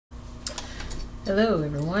Hello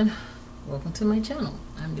everyone, welcome to my channel.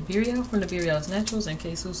 I'm Debiria from Debiria's Naturals and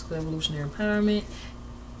Jesus Evolutionary Empowerment,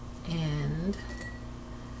 and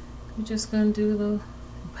we're just going to do the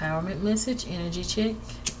empowerment message, energy check,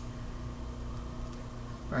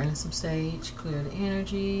 burning some sage, clear the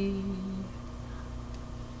energy.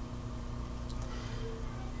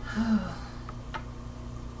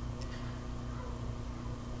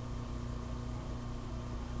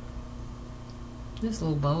 This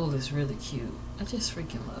little bowl is really cute. I just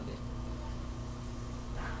freaking love it.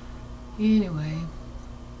 Anyway,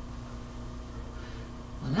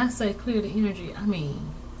 when I say clear the energy, I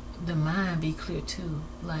mean the mind be clear too.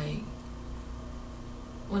 Like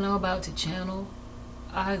when I'm about to channel,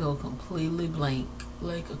 I go completely blank,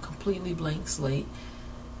 like a completely blank slate.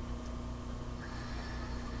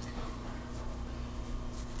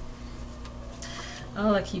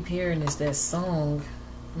 All I keep hearing is that song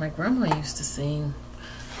my grandma used to sing,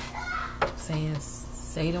 saying,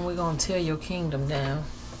 Satan, we're going to tear your kingdom down.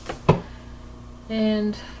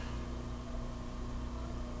 And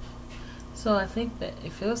so I think that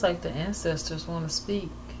it feels like the ancestors want to speak.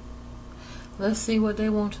 Let's see what they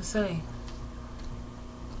want to say.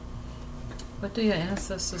 What do your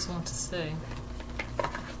ancestors want to say?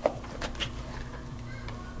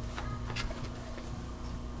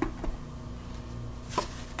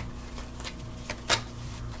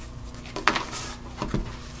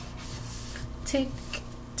 Tick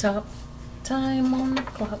tock, time on the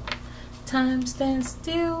clock. Time stands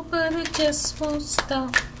still, but it just won't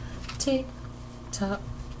stop. Tick tock,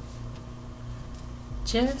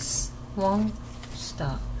 just won't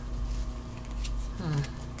stop.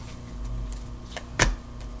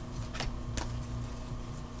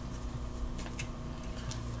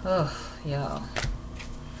 Oh, y'all.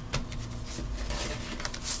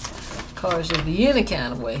 Cars should be any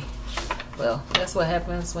kind of way. Well, that's what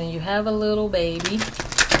happens when you have a little baby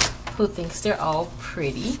who thinks they're all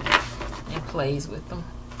pretty and plays with them.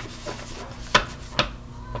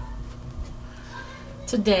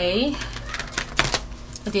 Today,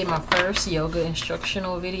 I did my first yoga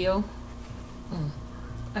instructional video.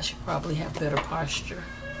 I should probably have better posture.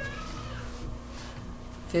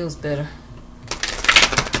 Feels better.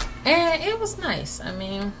 And it was nice. I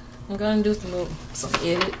mean, I'm gonna do some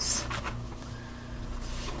edits.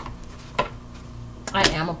 I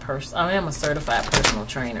am a certified personal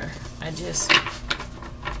trainer. I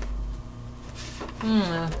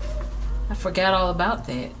forgot all about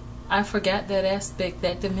that. I forgot that aspect,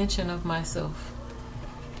 that dimension of myself.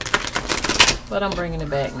 But I'm bringing it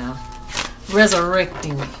back now.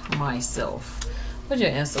 Resurrecting myself. What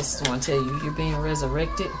your ancestors want to tell you? You're being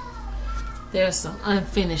resurrected. There's some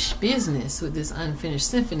unfinished business with this unfinished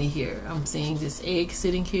symphony here. I'm seeing this egg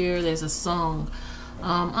sitting here. There's a song.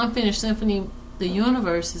 Unfinished symphony. The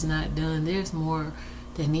universe is not done. There's more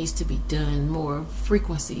that needs to be done. More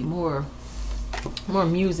frequency, more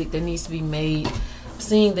music that needs to be made.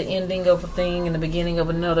 Seeing the ending of a thing and the beginning of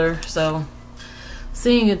another. So,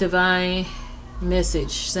 seeing a divine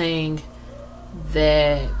message saying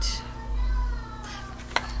that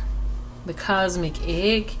the cosmic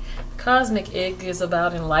egg is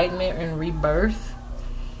about enlightenment and rebirth.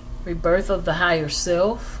 Rebirth of the higher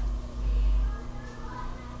self.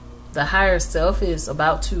 The higher self is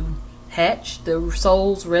about to hatch. The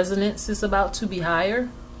soul's resonance is about to be higher.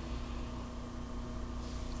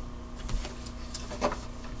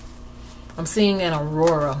 I'm seeing an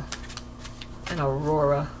aurora.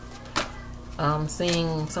 I'm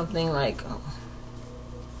seeing something like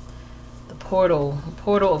the portal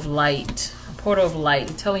of light. A portal of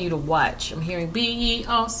light telling you to watch. I'm hearing, be ye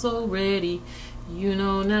also ready. You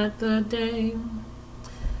know not the day.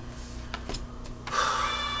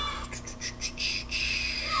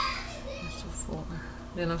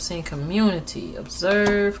 Then I'm seeing community,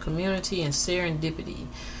 observe, community, and serendipity.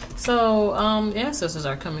 So, the ancestors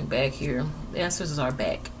are coming back here. The ancestors are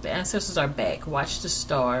back. The ancestors are back. Watch the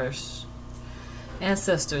stars.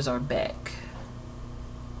 Ancestors are back.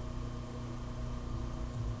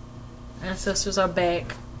 Ancestors are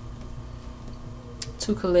back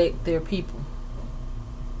to collect their people.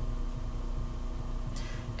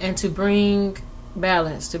 And to bring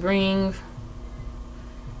balance, to bring...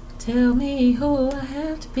 Tell me who I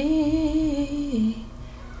have to be.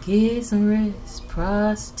 Get some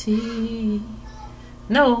reciprocity.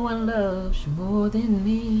 No one loves you more than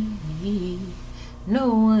me. No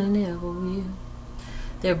one ever will.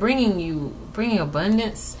 They're bringing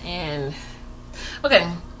abundance and... Okay,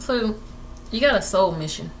 so you got a soul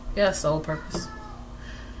mission. You got a soul purpose.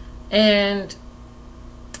 And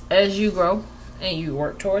as you grow and you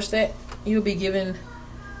work towards that, you'll be given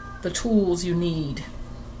the tools you need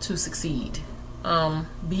to succeed.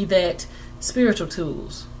 Be that spiritual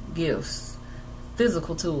tools, gifts,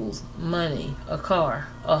 physical tools, money, a car,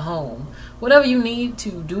 a home, whatever you need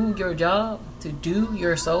to do your job, to do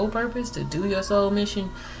your soul purpose, to do your soul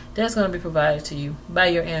mission, that's going to be provided to you by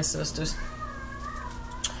your ancestors.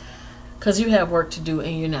 Because you have work to do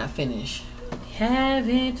and you're not finished.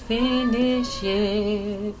 Haven't finished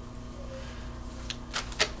yet.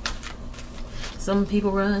 Some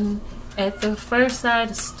people run at the first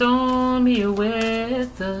sight of stormy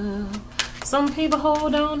weather. Some people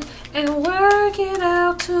hold on and work it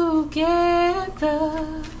out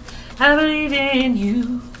together. I believe in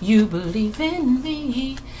you, you believe in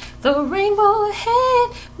me. The rainbow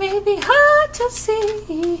ahead may be hard to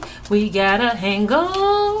see. We gotta hang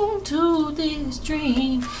on to this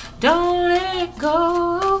dream. Don't let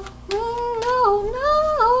go. No,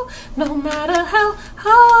 no, no matter how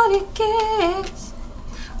hard it gets.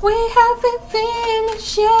 We haven't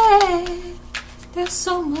finished yet. There's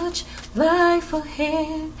so much life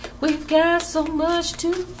ahead. We've got so much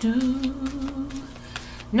to do.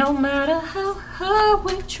 No matter how hard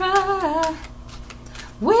we try,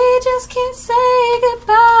 we just can't say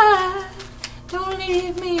goodbye. Don't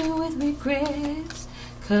leave me with regrets,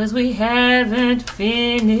 'cause we haven't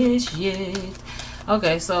finished yet.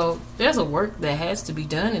 Okay, so there's a work that has to be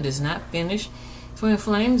done. It is not finished. Twin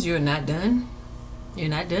Flames, you're not done. You're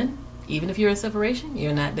not done. Even if you're in separation,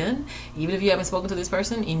 you're not done. Even if you haven't spoken to this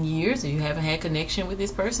person in years, or you haven't had connection with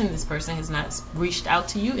this person has not reached out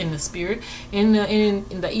to you in the spirit, in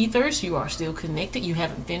the ethers, you are still connected. You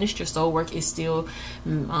haven't finished. Your soul work is still,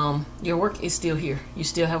 your work is still here. You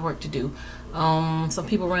still have work to do. Some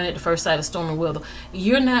people run at the first sight of storm and weather.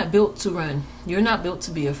 You're not built to run. You're not built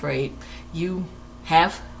to be afraid. You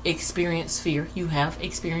have experienced fear. You have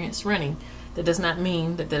experienced running. That does not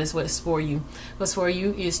mean that that is what is for you. What's for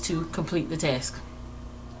you is to complete the task.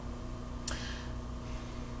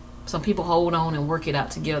 Some people hold on and work it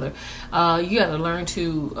out together. You got to learn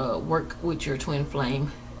to work with your twin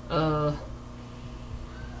flame.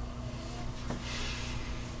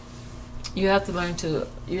 You have to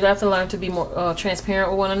learn to be more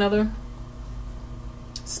transparent with one another.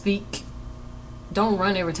 Speak. Don't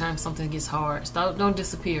run every time something gets hard. Don't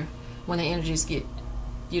disappear when the energies get.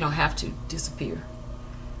 You don't have to disappear.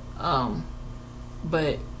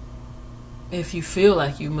 But if you feel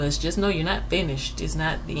like you must, just know you're not finished. It's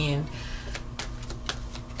not the end.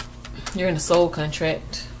 You're in a soul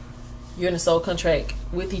contract. You're in a soul contract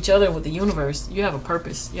with each other and with the universe. You have a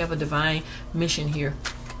purpose. You have a divine mission here.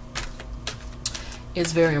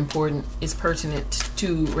 It's very important. It's pertinent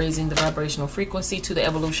to raising the vibrational frequency, to the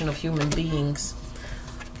evolution of human beings.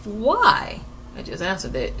 Why? I just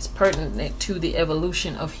answered that. It's pertinent to the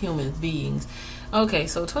evolution of human beings. Okay,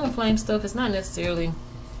 so twin flame stuff is not necessarily.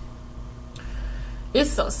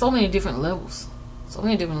 It's so many different levels. So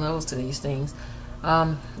many different levels to these things.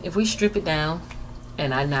 If we strip it down,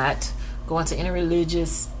 and I not go into any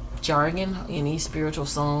religious jargon, any spiritual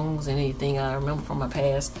songs, anything I remember from my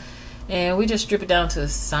past, and we just strip it down to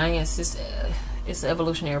science, it's an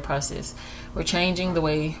evolutionary process. We're changing the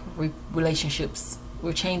way relationships.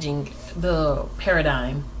 We're changing the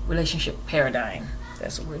paradigm, relationship paradigm.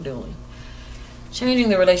 That's what we're doing. Changing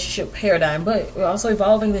the relationship paradigm, but we're also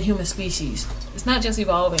evolving the human species. It's not just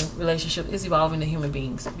evolving relationship, it's evolving the human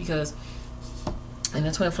beings. Because in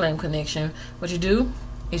the twin flame connection, what you do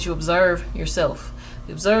is you observe yourself.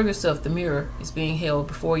 You observe yourself. The mirror is being held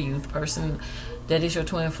before you. The person that is your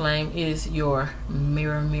twin flame is your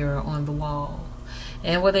mirror on the wall.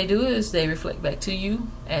 And what they do is they reflect back to you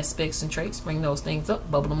aspects and traits, bring those things up,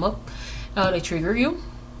 bubble them up. They trigger you,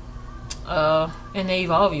 and they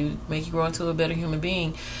evolve you, make you grow into a better human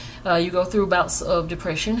being. You go through bouts of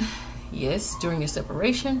depression, yes, during your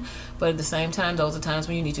separation, but at the same time, those are times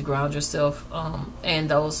when you need to ground yourself, and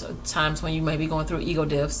those are times when you may be going through ego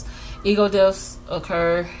deaths. Ego deaths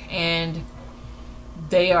occur, and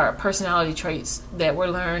they are personality traits that were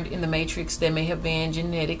learned in the matrix that may have been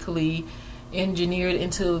genetically engineered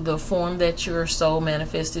into the form that your soul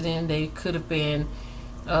manifested in. They could have been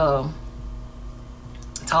taught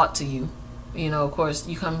to you. You know, of course,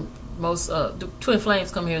 you come. Most the twin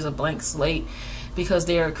flames come here as a blank slate because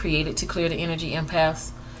they are created to clear the energy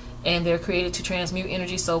empaths, and they're created to transmute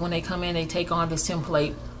energy. So when they come in, they take on this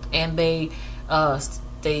template, and they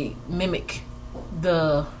mimic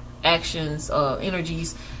the actions,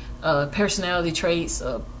 energies, personality traits,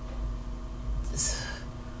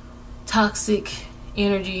 toxic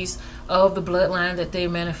energies of the bloodline that they're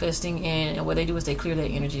manifesting in, and what they do is they clear that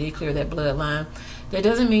energy, they clear that bloodline. That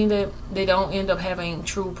doesn't mean that they don't end up having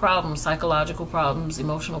true problems, psychological problems,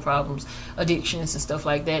 emotional problems, addictions and stuff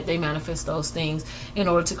like that. They manifest those things in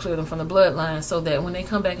order to clear them from the bloodline, so that when they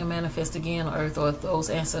come back and manifest again on earth, or if those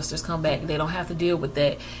ancestors come back, they don't have to deal with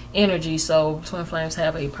that energy. So twin flames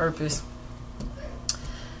have a purpose.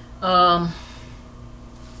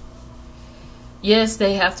 Yes,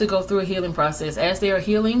 they have to go through a healing process. As they are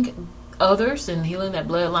healing others and healing that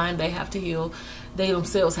bloodline, they have to heal. They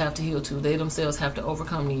themselves have to heal too. They themselves have to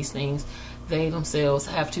overcome these things. They themselves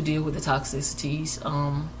have to deal with the toxicities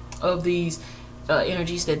of these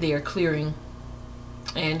energies that they are clearing.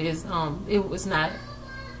 And it's not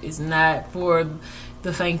for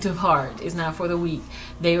the faint of heart. It's not for the weak.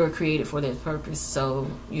 They were created for that purpose. So,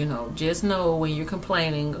 you know, just know when you're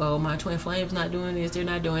complaining, oh, my twin flame's not doing this, they're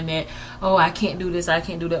not doing that. Oh, I can't do this, I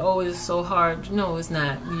can't do that. Oh, it's so hard. No, it's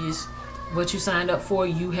not. What you signed up for,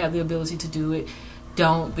 you have the ability to do it.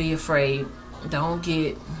 Don't be afraid. Don't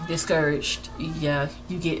get discouraged. Yeah,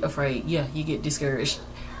 you get afraid. Yeah, you get discouraged.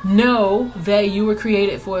 Know that you were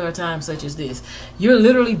created for a time such as this. You're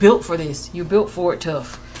literally built for this. You're built for it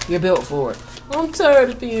tough. You're built for it. I'm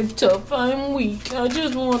tired of being tough. I'm weak. I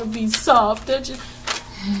just want to be soft. I just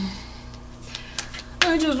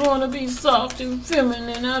want to be soft and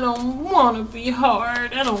feminine. I don't want to be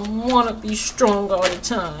hard. I don't want to be strong all the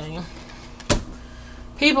time.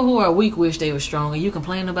 People who are weak wish they were strong. Are you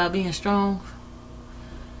complaining about being strong?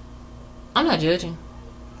 I'm not judging.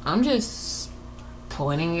 I'm just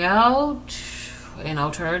pointing out an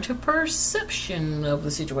alternative perception of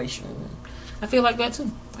the situation. I feel like that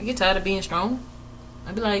too. I get tired of being strong.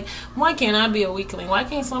 I'd be like, why can't I be a weakling? Why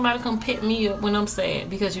can't somebody come pick me up when I'm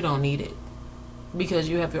sad? Because you don't need it. Because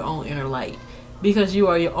you have your own inner light. Because you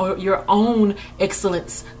are your own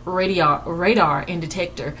excellence radar and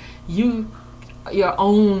detector. Your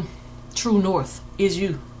own true north is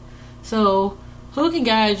you. So who can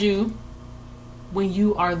guide you when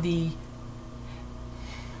you are the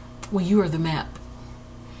map?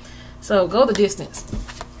 So go the distance.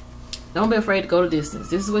 Don't be afraid to go the distance.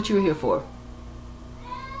 This is what you were here for.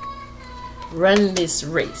 Run this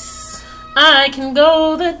race. I can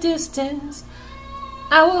go the distance.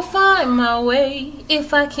 I will find my way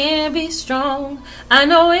if I can be strong. I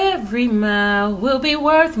know every mile will be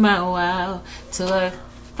worth my while till I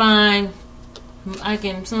find I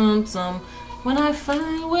can when I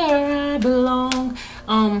find where I belong.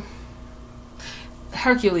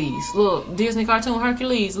 Hercules, little Disney cartoon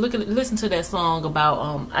Hercules. Listen to that song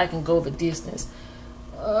about I can go the distance.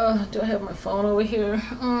 Do I have my phone over here?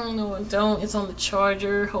 No, I don't. It's on the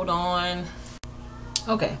charger. Hold on.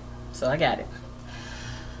 Okay, so I got it.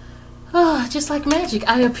 Just like magic,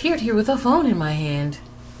 I appeared here with a phone in my hand.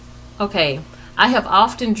 Okay, I have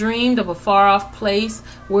often dreamed of a far-off place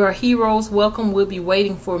where a hero's welcome would be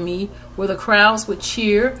waiting for me, where the crowds would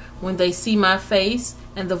cheer when they see my face,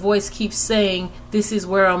 and the voice keeps saying, this is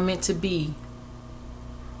where I'm meant to be.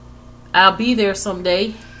 I'll be there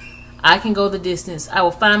someday. I can go the distance. I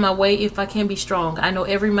will find my way if I can be strong. I know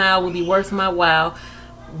every mile will be worth my while.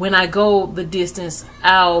 When I go the distance,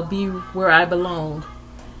 I'll be where I belong.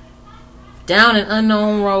 Down an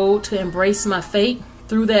unknown road to embrace my fate.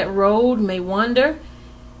 Through that road may wander.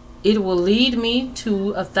 It will lead me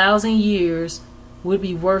to 1,000 years. Would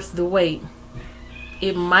be worth the wait.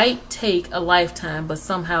 It might take a lifetime, but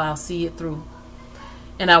somehow I'll see it through.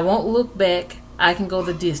 And I won't look back. I can go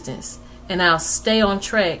the distance. And I'll stay on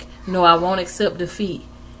track. No, I won't accept defeat.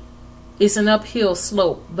 It's an uphill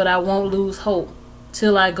slope, but I won't lose hope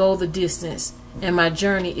till I go the distance and my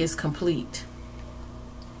journey is complete.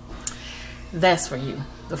 That's for you.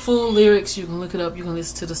 The full lyrics, you can look it up. You can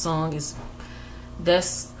listen to the song.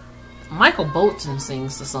 That's Michael Bolton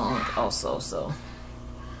sings the song also, so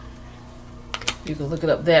you can look it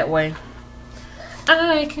up that way.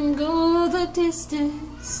 I can go the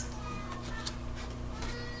distance.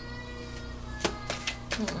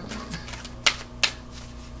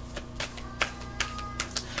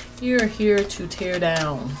 You're here to tear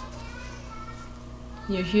down.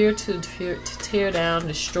 You're here to tear down,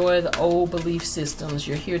 destroy the old belief systems.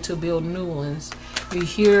 You're here to build new ones.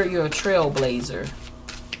 You're a trailblazer.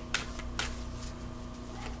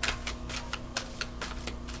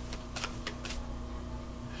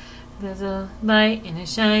 There's a light and it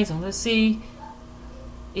shines on the sea.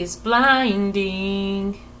 It's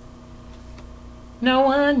blinding. No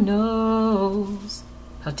one knows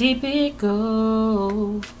how deep it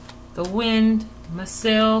goes. The wind, my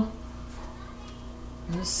sail,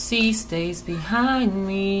 the sea stays behind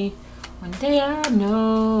me. One day I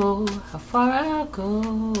know how far I'll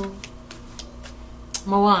go.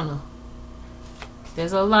 Moana.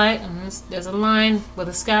 There's a light. There's a line where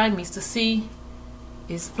the sky meets the sea.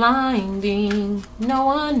 It's blinding. No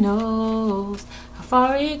one knows how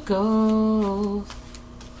far it goes.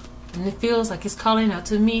 And it feels like it's calling out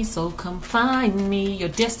to me. So come find me. Your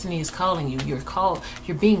destiny is calling you. You're called.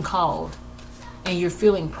 You're being called. And you're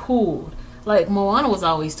feeling pulled. Like Moana was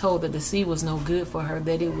always told that the sea was no good for her.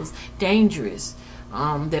 That it was dangerous.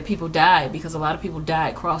 That people died because a lot of people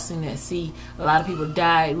died crossing that sea. A lot of people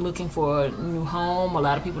died looking for a new home. A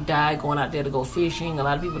lot of people died going out there to go fishing. A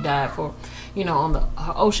lot of people died for, on the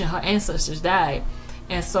ocean. Her ancestors died.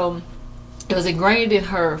 And so it was ingrained in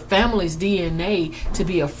her family's DNA to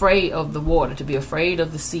be afraid of the water, to be afraid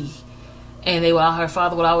of the sea. And her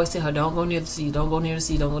father would always tell her, don't go near the sea, don't go near the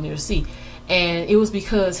sea, don't go near the sea. And it was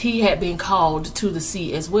because he had been called to the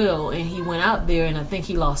sea as well. And he went out there, and I think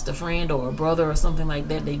he lost a friend or a brother or something like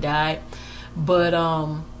that. They died. But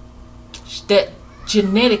that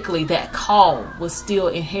genetically, that call was still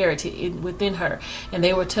inherited within her. And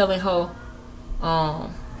they were telling her,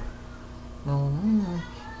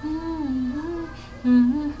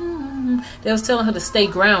 they was telling her to stay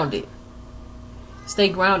grounded. Stay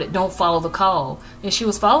grounded. Don't follow the call. And she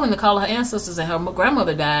was following the call of her ancestors, and her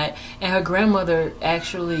grandmother died. And her grandmother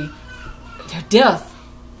actually, her death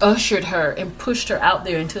ushered her and pushed her out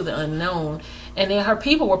there into the unknown. And then her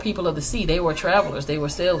people were people of the sea. They were travelers. They were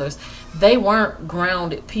sailors. They weren't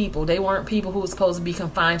grounded people. They weren't people who were supposed to be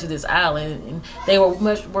confined to this island. And they were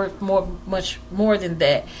much more than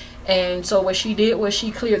that. And so what she did was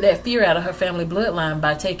she cleared that fear out of her family bloodline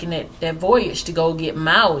by taking that voyage to go get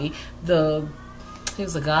Maui, he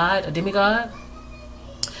was a god, a demigod.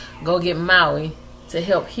 Go get Maui to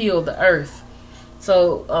help heal the earth.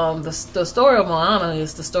 So the story of Moana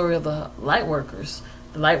is the story of the light workers.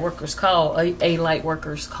 The light workers call, a light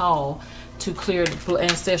workers call to clear the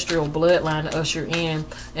ancestral bloodline to usher in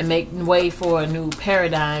and make way for a new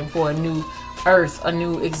paradigm, for a new earth, a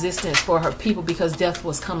new existence for her people, because death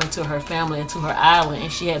was coming to her family and to her island,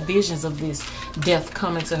 and she had visions of this death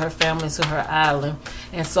coming to her family and to her island.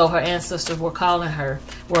 And so her ancestors were calling her,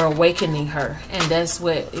 were awakening her, and that's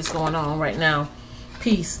what is going on right now.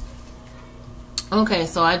 Peace. Okay,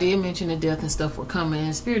 so I did mention that death and stuff were coming,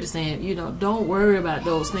 and Spirit is saying, don't worry about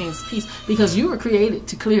those things. Peace, because you were created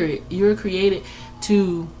to clear it. You were created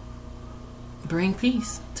to bring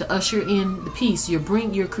peace, to usher in the peace. You're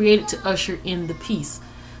created to usher in the peace.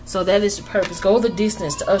 So that is the purpose. Go the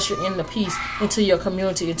distance to usher in the peace into your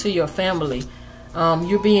community, into your family.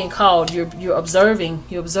 You're being called. You're observing.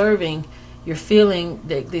 You're feeling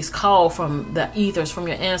this call from the ethers, from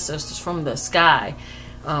your ancestors, from the sky.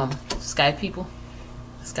 Sky people.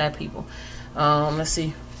 Let's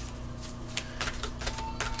see.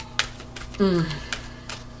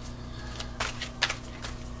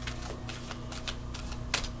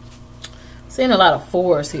 Seeing a lot of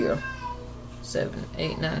 4s here. 7,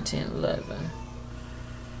 8, 9, 10, 11,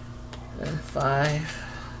 and 5.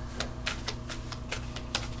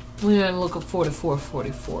 We're going to look up 44,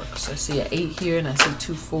 44. Because I see an 8 here, and I see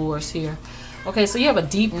 2 4s here. Okay, so you have a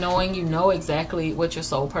deep knowing. You know exactly what your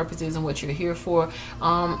soul purpose is and what you're here for.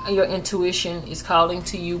 Your intuition is calling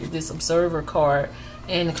to you with this observer card.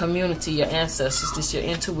 And the community, your ancestors. This is your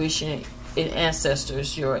intuition and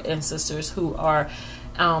ancestors. Your ancestors who are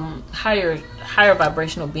higher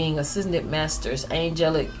vibrational being, ascended masters,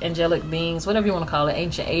 angelic beings, whatever you want to call it,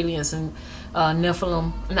 ancient aliens, and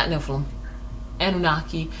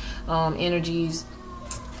Anunnaki energies.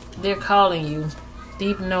 They're calling you.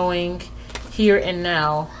 Deep knowing, here and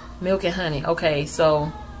now, milk and honey. Okay,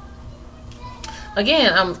 so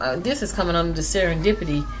again, this is coming under the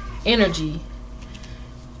serendipity energy.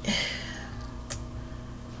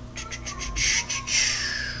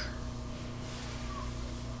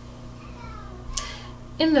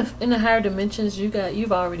 In the higher dimensions,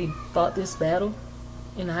 you've already fought this battle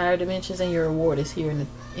in the higher dimensions, and your reward is here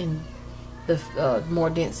in the more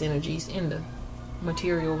dense energies in the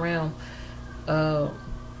material realm. Because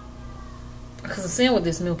I'm seeing with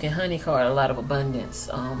this milk and honey card a lot of abundance.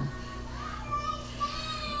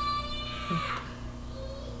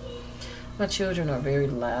 My children are very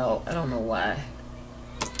loud. I don't know why.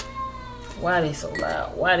 Why are they so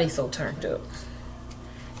loud? Why are they so turned up?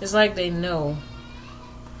 It's like they know.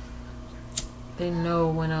 They know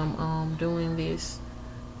when I'm doing this,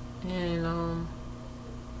 and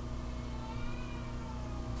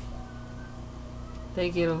they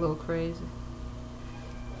get a little crazy.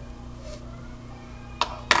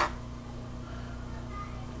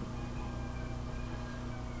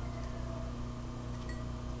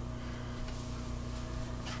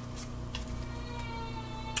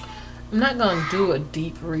 I'm not going to do a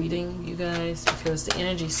deep reading, you guys, because the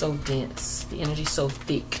energy's so dense. The energy's so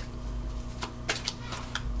thick.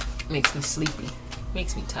 Makes me sleepy.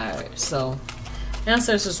 Makes me tired. So,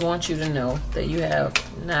 ancestors want you to know that you have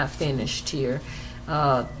not finished here.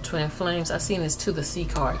 Twin Flames. I seen this To the Sea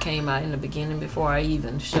card came out in the beginning before I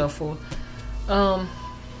even shuffled.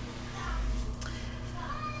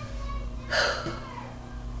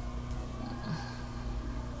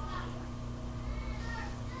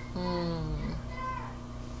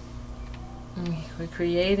 We're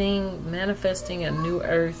creating, manifesting a new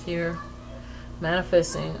earth here.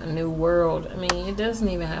 Manifesting a new world. I mean, it doesn't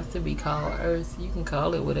even have to be called Earth. You can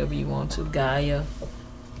call it whatever you want to. Gaia.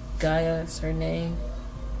 Gaia is her name.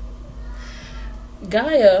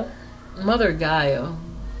 Gaia, Mother Gaia,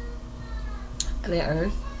 the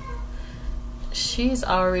Earth, she's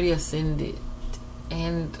already ascended.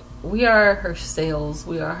 And we are her cells.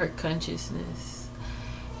 We are her consciousness.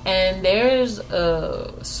 And there's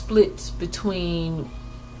splits between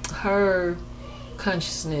her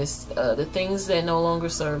consciousness. The things that no longer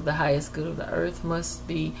serve the highest good of the earth must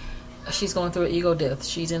be. She's going through an ego death.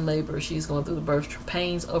 She's in labor. She's going through the birth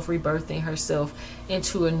pains of rebirthing herself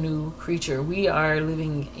into a new creature. We are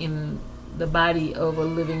living in the body of a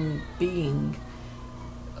living being.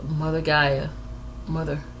 Mother Gaia.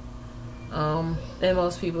 Mother. And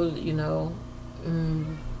most people, you know,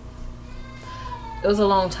 it was a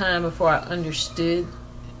long time before I understood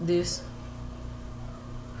this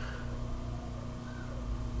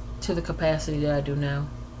to the capacity that I do now.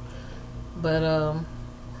 But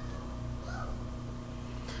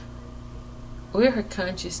we're her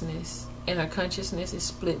consciousness, and her consciousness is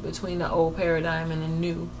split between the old paradigm and the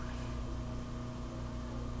new.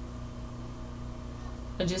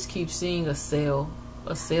 I just keep seeing a cell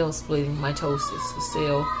splitting, mitosis, a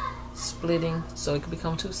cell splitting so it could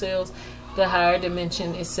become two cells. The higher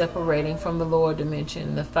dimension is separating from the lower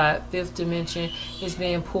dimension. The fifth dimension is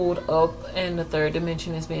being pulled up, and the third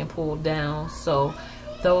dimension is being pulled down. So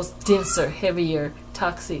those denser, heavier,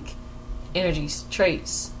 toxic energies,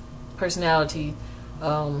 traits, personality,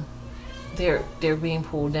 they're being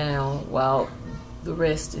pulled down while the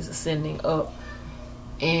rest is ascending up.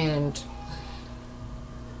 And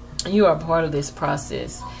you are part of this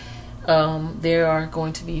process. There are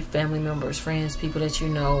going to be family members, friends, people that you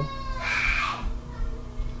know.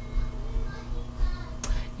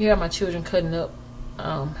 You have my children cutting up,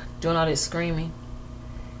 doing all this screaming.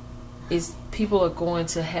 People are going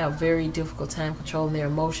to have very difficult time controlling their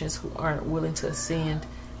emotions who aren't willing to ascend.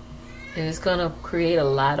 And it's going to create a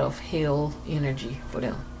lot of hell energy for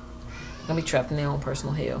them. They're going to be trapped in their own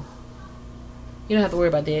personal hell. You don't have to worry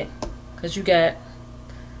about that. Because you got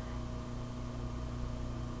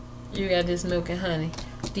this milk and honey.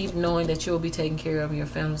 Deep knowing that you'll be taken care of and your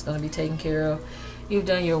family's going to be taken care of. You've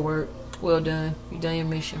done your work. Well done. You've done your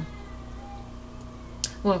mission.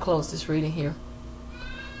 I'm going to close this reading here.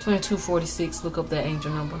 2246. Look up that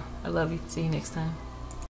angel number. I love you. See you next time.